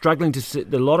we're struggling to see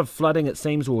a lot of flooding, it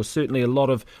seems, or certainly a lot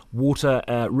of water,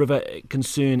 river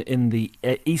concern in the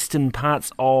eastern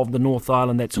parts of the North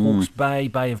Island. That's Hawke's Bay,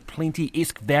 Bay of Plenty.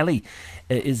 Esk Valley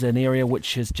is an area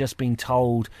which has just been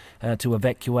told to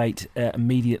evacuate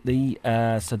immediately.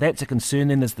 So that's a concern.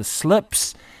 Then there's the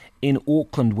slips in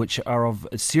Auckland, which are of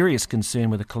serious concern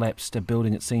with a collapsed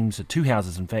building, it seems, 2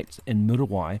 houses, in fact, in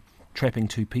Muriwai, trapping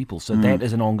 2 people. So that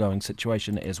is an ongoing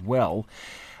situation as well.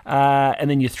 And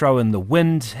then you throw in the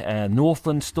wind,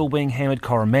 Northland still being hammered,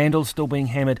 Coromandel still being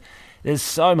hammered. There's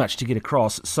so much to get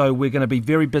across. So we're going to be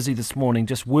very busy this morning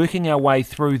just working our way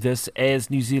through this as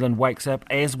New Zealand wakes up,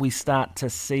 as we start to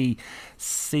see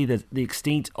the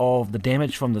extent of the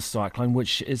damage from the cyclone,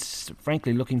 which is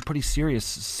frankly looking pretty serious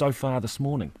so far this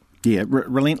morning. Yeah,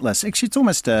 relentless. Actually, it's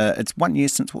almost, it's 1 year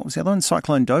since, what was the other one?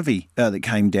 Cyclone Dovey that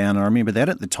came down. I remember that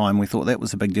at the time. We thought that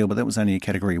was a big deal, but that was only a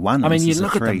Category 1. I mean, you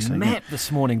look at the map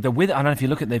this morning, the weather, I don't know if you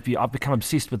look at that, I've become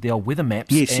obsessed with the old weather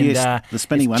maps. Yes, the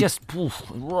spinny one. It's just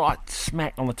right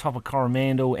smack on the top of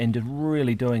Coromandel and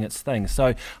really doing its thing.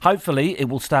 So hopefully it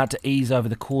will start to ease over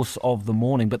the course of the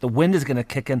morning, but the wind is going to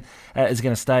kick in, is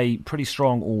going to stay pretty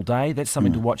strong all day. That's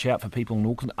something to watch out for people in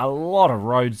Auckland. A lot of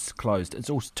roads closed. It's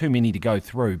also too many to go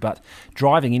through, but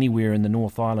driving anywhere in the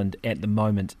North Island at the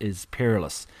moment is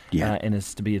perilous and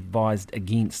is to be advised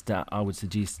against, I would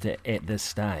suggest, at this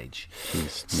stage.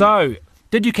 Yes. So,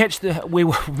 did you catch we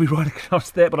right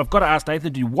across that, but I've got to ask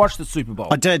Nathan, did you watch the Super Bowl?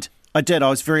 I did. I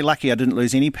was very lucky. I didn't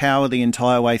lose any power the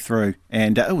entire way through,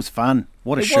 and it was fun.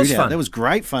 What a shootout. That was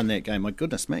great fun, that game. My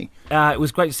goodness me. It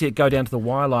was great to see it go down to the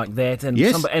wire like that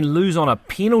and lose on a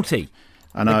penalty.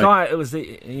 I know. The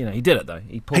guy, he did it though.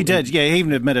 He did, yeah. He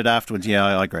even admitted afterwards,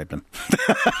 I grabbed him.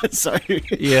 So,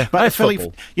 yeah, but the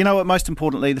Philly, you know what? Most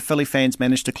importantly, the Philly fans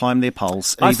managed to climb their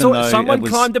poles. I saw someone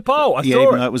climbed the pole.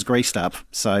 Even though it was greased up.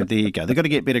 So there you go. They've got to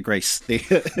get better grease.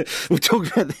 We'll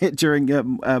talk about that during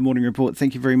Morning Report.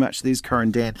 Thank you very much. There's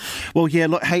Corindan. Well, yeah.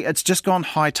 Look, hey, it's just gone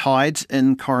high tide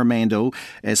in Coromandel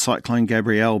as Cyclone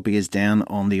Gabrielle bears down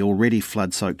on the already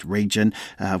flood-soaked region.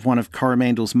 One of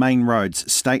Coromandel's main roads,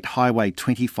 State Highway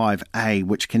 25A,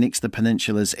 which connects the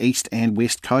peninsula's east and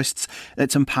west coasts.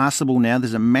 It's impassable now.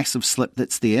 There's a massive slip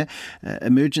that's there.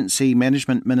 Emergency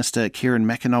Management Minister Kieran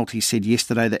McAnulty said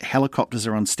yesterday that helicopters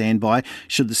are on standby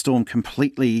should the storm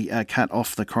completely cut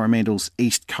off the Coromandel's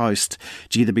east coast.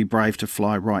 Gee, they'd be brave to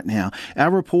fly right now. Our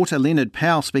reporter Leonard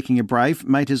Powell, speaking of brave,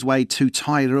 made his way to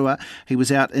Tairua. He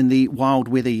was out in the wild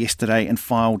weather yesterday and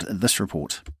filed this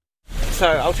report. So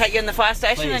I'll take you in the fire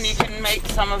station and you can meet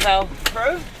some of our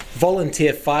crew.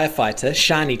 Volunteer firefighter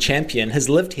Shani Champion has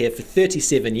lived here for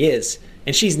 37 years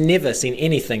and she's never seen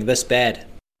anything this bad.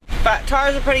 But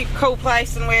Tairua's a pretty cool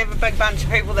place and we have a big bunch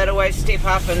of people that always step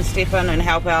up and step in and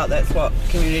help out. That's what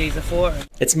communities are for.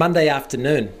 It's Monday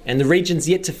afternoon and the region's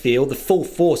yet to feel the full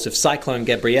force of Cyclone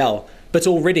Gabrielle, but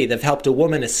already they've helped a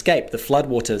woman escape the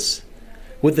floodwaters.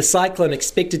 With the cyclone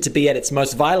expected to be at its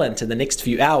most violent in the next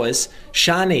few hours,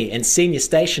 Shani and Senior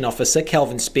Station Officer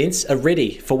Calvin Spence are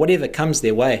ready for whatever comes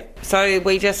their way. So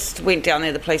we just went down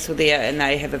there, the police were there, and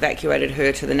they have evacuated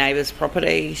her to the neighbour's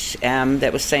property.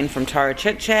 That was seen from Tara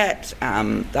Chit Chat.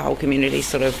 The whole community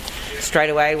sort of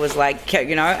straight away was like,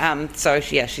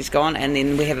 she's gone. And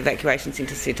then we have evacuation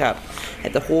centres set up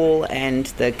at the hall and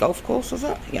the golf course, is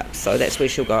it? Yeah, so that's where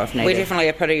she'll go if needed. We're definitely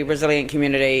a pretty resilient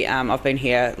community. I've been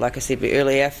here, like I said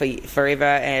earlier, forever,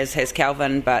 as has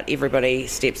Calvin, but everybody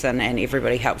steps in and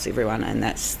everybody helps everyone, and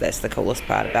that's the coolest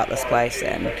part about this place.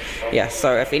 And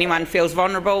so if anyone feels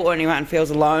vulnerable or anyone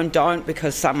feels alone, don't,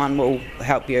 because someone will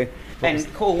help you.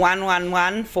 And call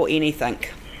 111 for anything.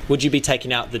 Would you be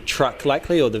taking out the truck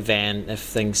likely or the van if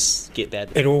things get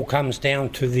bad? It all comes down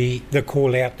to the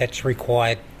call out that's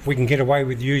required. If we can get away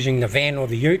with using the van or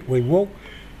the ute, we will.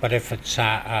 But if it's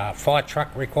a fire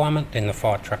truck requirement, then the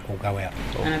fire truck will go out.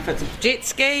 And if it's a jet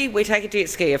ski, we take a jet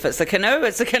ski. If it's a canoe,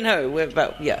 it's a canoe.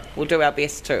 We'll do our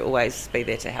best to always be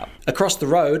there to help. Across the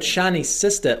road, Shani's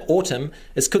sister, Autumn,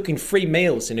 is cooking free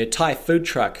meals in her Thai food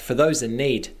truck for those in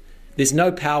need. There's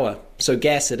no power, so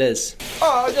gas it is.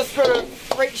 I just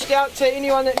reached out to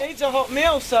anyone that needs a hot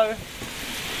meal, so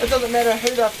it doesn't matter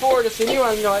who they're for, just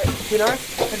anyone,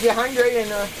 if you're hungry and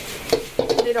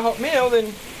need a hot meal,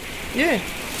 then yeah.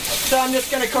 So I'm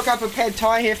just going to cook up a pad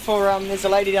thai here for, there's a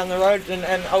lady down the road,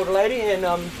 an older lady,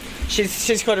 and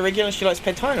she's quite a regular, she likes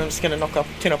pad thai, and I'm just going to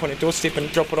turn up on her doorstep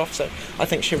and drop it off, so I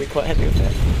think she'll be quite happy with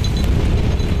that.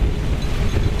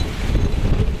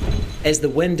 As the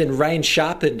wind and rain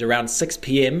sharpened around 6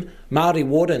 p.m, Māori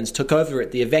wardens took over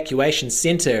at the evacuation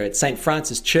centre at St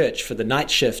Francis Church for the night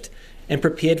shift and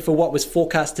prepared for what was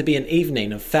forecast to be an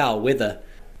evening of foul weather.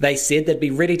 They said they'd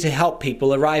be ready to help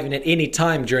people arriving at any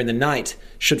time during the night,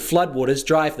 should floodwaters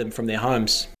drive them from their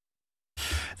homes.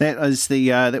 That was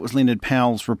Leonard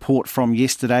Powell's report from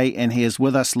yesterday, and he is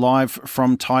with us live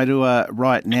from Tairua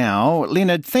right now.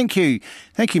 Leonard, thank you,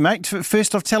 mate.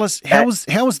 First off, tell us how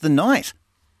was the night?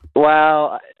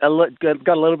 Well, got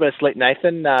a little bit of sleep,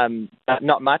 Nathan.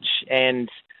 Not much, and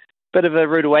a bit of a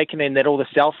rude awakening that all the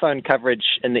cell phone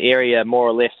coverage in the area more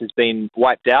or less has been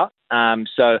wiped out.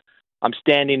 So I'm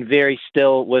standing very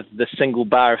still with the single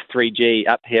bar of 3G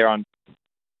up here on.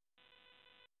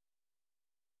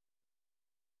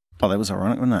 Oh, that was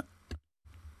ironic, wasn't it?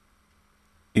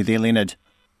 You there, Leonard?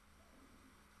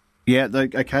 Yeah,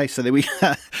 okay, so there we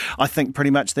I think pretty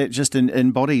much that just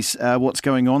embodies what's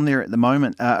going on there at the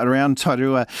moment around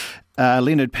Tairua.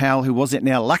 Leonard Powell, who was it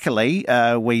now, luckily,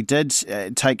 we did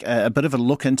take a bit of a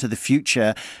look into the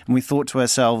future, and we thought to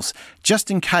ourselves, just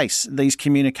in case these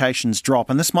communications drop,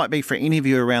 and this might be for any of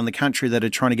you around the country that are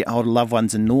trying to get hold of loved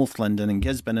ones in Northland and in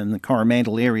Gisborne and the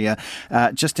Coromandel area,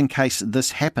 just in case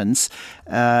this happens,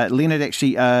 Leonard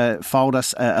actually filed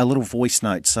us a little voice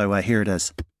note, so here it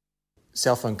is.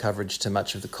 Cell phone coverage to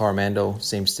much of the Coromandel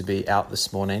seems to be out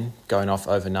this morning, going off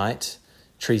overnight.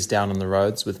 Trees down on the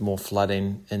roads with more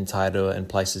flooding in Tairua and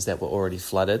places that were already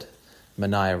flooded.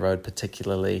 Manaia Road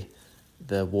particularly,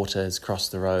 the water has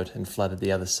crossed the road and flooded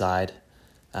the other side.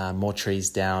 More trees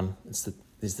down.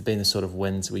 There's been the sort of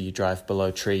winds where you drive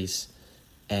below trees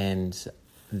and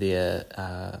you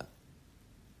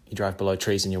drive below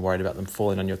trees and you're worried about them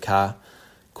falling on your car.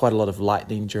 Quite a lot of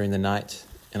lightning during the night.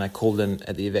 And I called in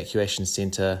at the evacuation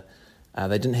centre.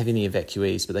 They didn't have any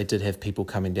evacuees, but they did have people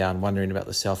coming down wondering about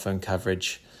the cell phone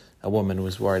coverage. A woman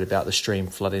was worried about the stream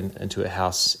flooding into her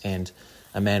house, and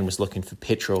a man was looking for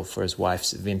petrol for his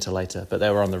wife's ventilator. But they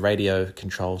were on the radio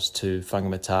controls to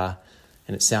Whangamata,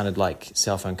 and it sounded like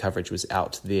cell phone coverage was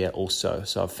out there also.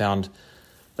 So I've found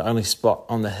the only spot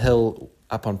on the hill,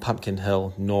 up on Pumpkin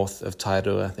Hill, north of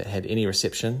Tairua, that had any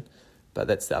reception. But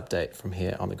that's the update from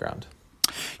here on the ground.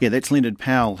 Yeah, that's Leonard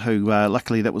Powell, who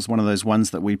luckily that was one of those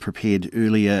ones that we prepared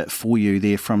earlier for you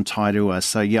there from Tairua.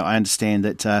 So, yeah, I understand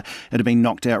that it had been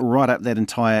knocked out right up that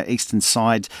entire eastern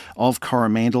side of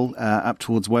Coromandel, up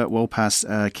towards well past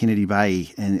Kennedy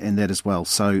Bay and that as well.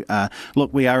 So,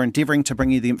 look, we are endeavouring to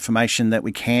bring you the information that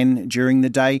we can during the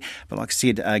day. But like I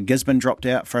said, Gisborne dropped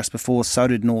out for us before, so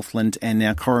did Northland, and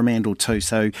now Coromandel too.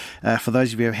 So, for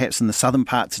those of you perhaps in the southern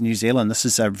parts of New Zealand, this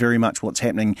is very much what's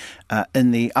happening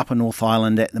in the upper North Island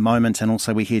at the moment, and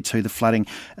also we hear too the flooding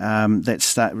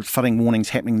flooding warnings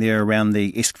happening there around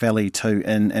the Esk Valley too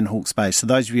in Hawke's Bay. So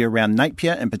those of you around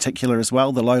Napier in particular as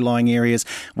well, the low-lying areas,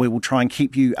 we will try and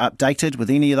keep you updated with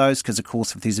any of those, because of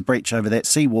course if there's a breach over that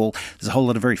seawall, there's a whole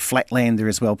lot of very flat land there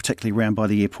as well, particularly around by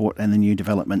the airport and the new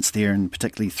developments there, and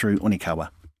particularly through Onikawa.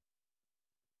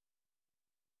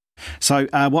 So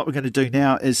what we're going to do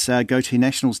now is go to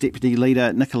Nationals Deputy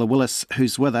Leader Nicola Willis,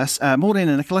 who's with us.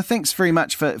 Morena, Nicola, thanks very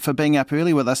much for being up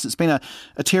early with us. It's been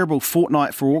a terrible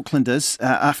fortnight for Aucklanders,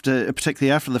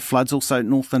 particularly after the floods, also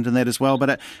Northland and that as well. But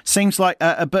it seems like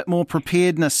a bit more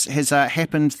preparedness has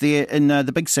happened there in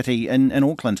the big city in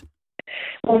Auckland.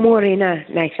 Well, morena,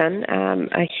 Nathan.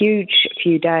 A huge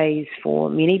few days for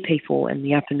many people in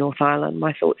the Upper North Island.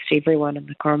 My thoughts to everyone in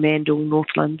the Coromandel,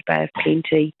 Northland, Bay of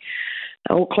Plenty,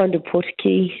 Auckland,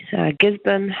 Opotiki,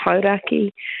 Gisborne,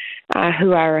 Hauraki,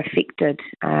 who are affected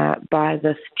by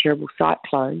this terrible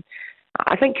cyclone.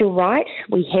 I think you're right.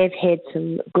 We have had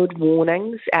some good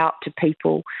warnings out to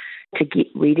people to get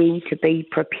ready, to be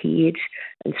prepared,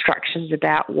 instructions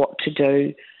about what to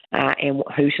do and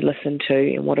who to listen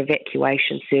to and what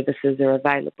evacuation services are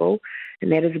available.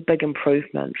 And that is a big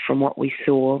improvement from what we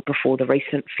saw before the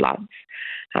recent floods.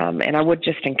 And I would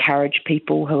just encourage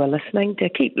people who are listening to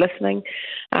keep listening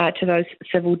to those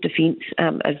civil defence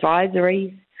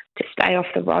advisories, to stay off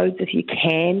the roads if you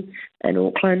can in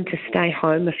Auckland, to stay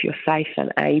home if you're safe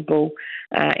and able,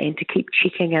 and to keep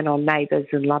checking in on neighbours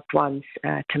and loved ones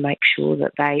to make sure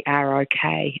that they are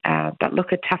okay. But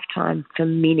look, a tough time for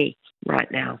many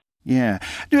right now. Yeah.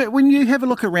 When you have a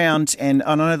look around, and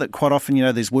I know that quite often,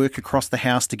 there's work across the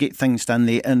House to get things done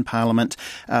there in Parliament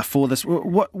for this.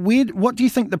 What do you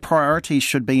think the priorities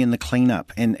should be in the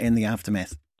clean-up and the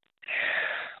aftermath?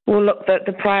 Well, look,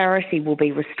 the priority will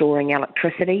be restoring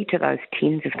electricity to those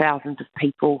tens of thousands of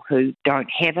people who don't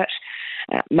have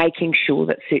it, making sure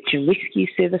that search and rescue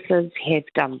services have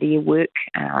done their work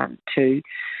to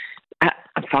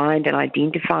find and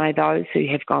identify those who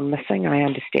have gone missing. I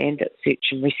understand that search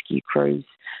and rescue crews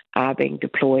are being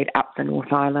deployed up the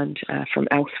North Island from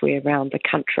elsewhere around the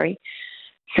country,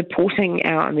 supporting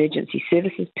our emergency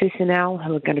services personnel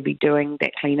who are going to be doing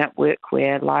that clean-up work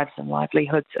where lives and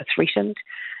livelihoods are threatened,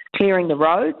 clearing the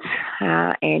roads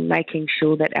and making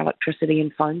sure that electricity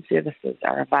and phone services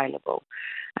are available.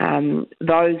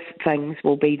 Those things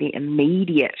will be the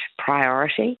immediate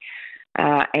priority.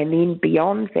 And then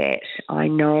beyond that, I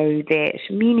know that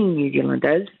many New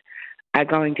Zealanders are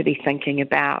going to be thinking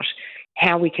about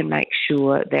how we can make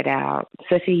sure that our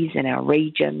cities and our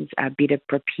regions are better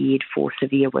prepared for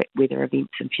severe weather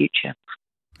events in future.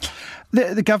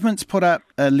 The government's put up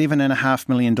 $11.5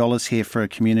 million here for a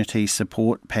community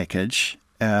support package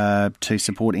to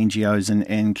support NGOs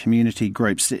and community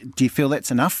groups. Do you feel that's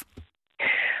enough?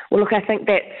 Well, look, I think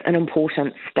that's an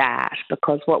important start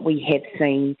because what we have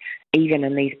seen even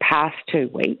in these past 2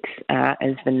 weeks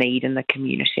is the need in the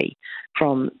community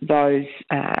from those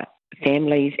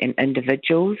families and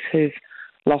individuals who've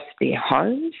lost their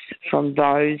homes, from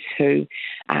those who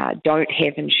don't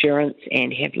have insurance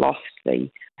and have lost the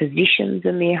possessions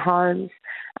in their homes,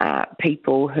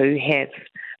 people who have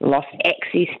lost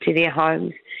access to their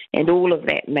homes, and all of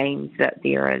that means that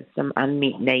there is some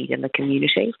unmet need in the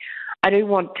community. I do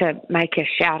want to make a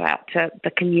shout out to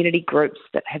the community groups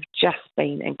that have just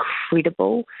been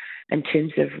incredible in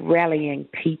terms of rallying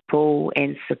people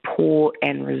and support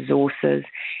and resources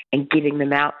and getting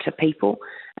them out to people.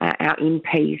 Our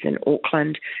MPs in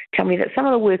Auckland tell me that some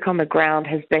of the work on the ground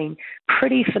has been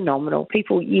pretty phenomenal.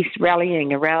 People, yes,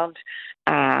 rallying around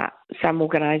some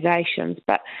organisations,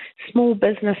 but small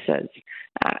businesses,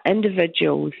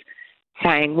 individuals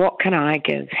saying, what can I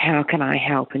give? How can I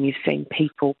help? And you've seen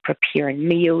people preparing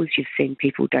meals, you've seen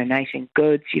people donating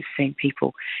goods, you've seen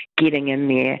people getting in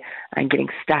there and getting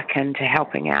stuck into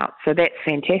helping out. So that's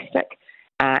fantastic.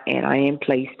 And I am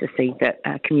pleased to see that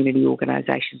community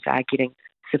organisations are getting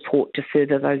support to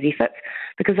further those efforts,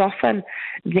 because often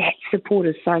that support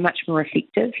is so much more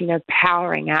effective,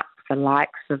 powering up the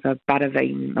likes of a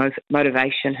Butterbean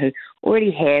Motivation who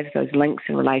already have those links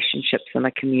and relationships in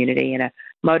the community and are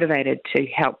motivated to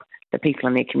help the people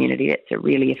in their community. That's a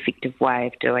really effective way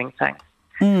of doing things.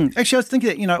 Actually, I was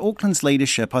thinking that, Auckland's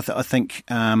leadership, I think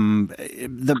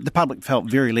the public felt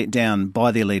very let down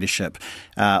by their leadership.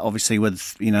 Obviously,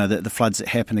 with, the floods that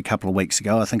happened a couple of weeks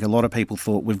ago, I think a lot of people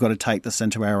thought we've got to take this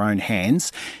into our own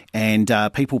hands. And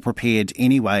people prepared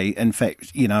anyway. In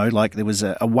fact, there was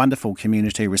a wonderful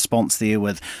community response there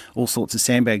with all sorts of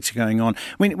sandbags going on.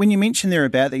 When you mentioned there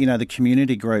about the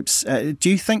community groups, do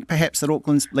you think perhaps that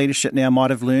Auckland's leadership now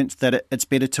might have learnt that it's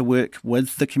better to work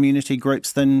with the community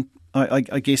groups than I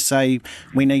guess say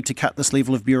we need to cut this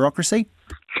level of bureaucracy?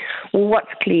 Well,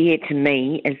 what's clear to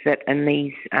me is that in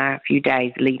these few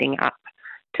days leading up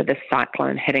to the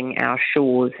cyclone hitting our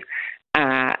shores,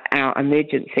 our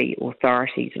emergency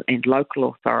authorities and local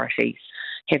authorities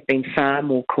have been far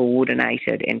more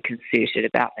coordinated and concerted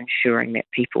about ensuring that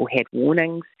people had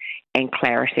warnings and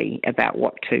clarity about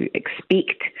what to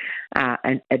expect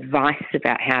and advice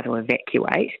about how to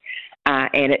evacuate.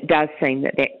 And it does seem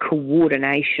that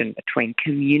coordination between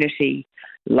community,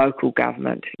 local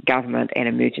government and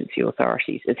emergency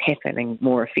authorities is happening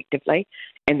more effectively,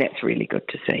 and that's really good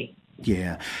to see.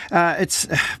 Yeah, it's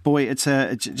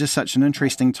just such an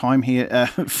interesting time here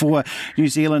for New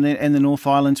Zealand and the North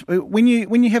Island. When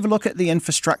you have a look at the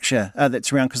infrastructure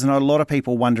that's around, because I know a lot of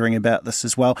people wondering about this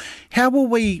as well, how will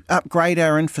we upgrade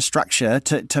our infrastructure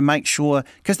to make sure,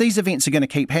 because these events are going to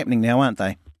keep happening now, aren't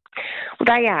they?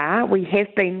 Well, they are. We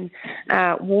have been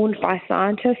warned by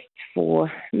scientists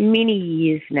for many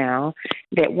years now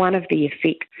that one of the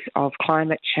effects of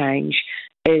climate change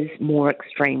is more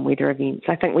extreme weather events.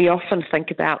 I think we often think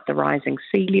about the rising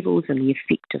sea levels and the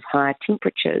effect of higher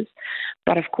temperatures,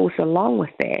 but of course along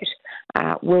with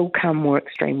that will come more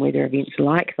extreme weather events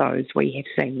like those we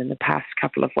have seen in the past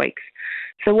couple of weeks.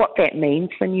 So what that means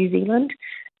for New Zealand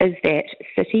is that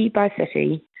city by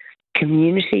city,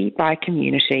 community by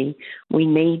community, we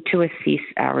need to assess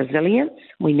our resilience,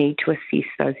 we need to assess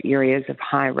those areas of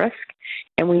high risk,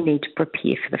 and we need to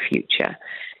prepare for the future.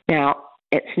 Now,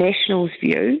 it's National's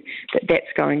view that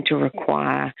that's going to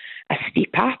require a step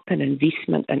up in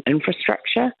investment in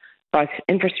infrastructure, both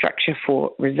infrastructure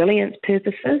for resilience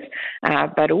purposes,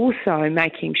 but also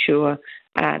making sure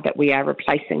that we are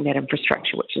replacing that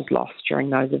infrastructure which is lost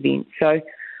during those events. So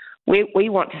we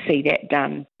want to see that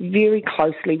done very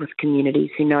closely with communities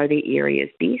who know their areas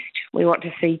best. We want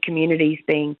to see communities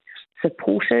being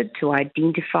supported to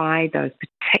identify those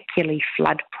particularly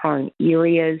flood-prone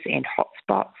areas and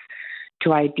hotspots,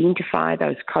 to identify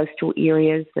those coastal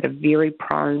areas that are very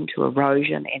prone to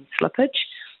erosion and slippage,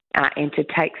 and to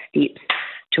take steps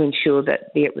to ensure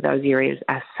that those areas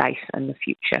are safe in the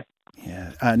future.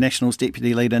 Yeah, National's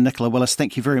Deputy Leader Nicola Willis,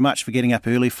 thank you very much for getting up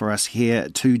early for us here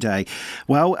today.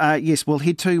 Well, yes, we'll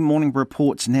head to morning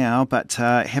reports now, but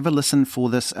have a listen for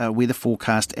this weather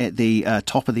forecast at the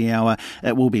top of the hour.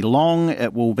 It will be long,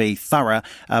 it will be thorough,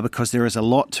 because there is a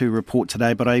lot to report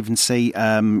today, but I even see,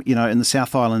 in the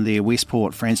South Island there,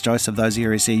 Westport, Franz Josef, those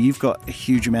areas there, you've got a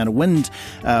huge amount of wind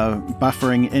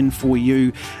buffering in for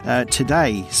you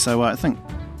today. So I think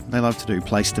they love to do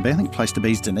Place to Be. I think Place to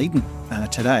Be is Dunedin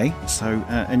today, so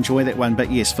enjoy that one. But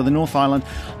yes, for the North Island,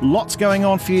 lots going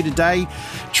on for you today.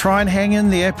 Try and hang in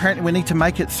there. Apparently we need to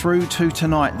make it through to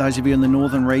tonight, those of you in the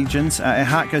northern regions. Our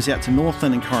heart goes out to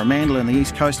Northland and Coromandel and the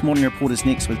East Coast. Morning Report is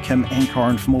next with Kim and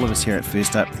Corin. From all of us here at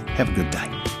First Up, have a good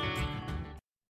day.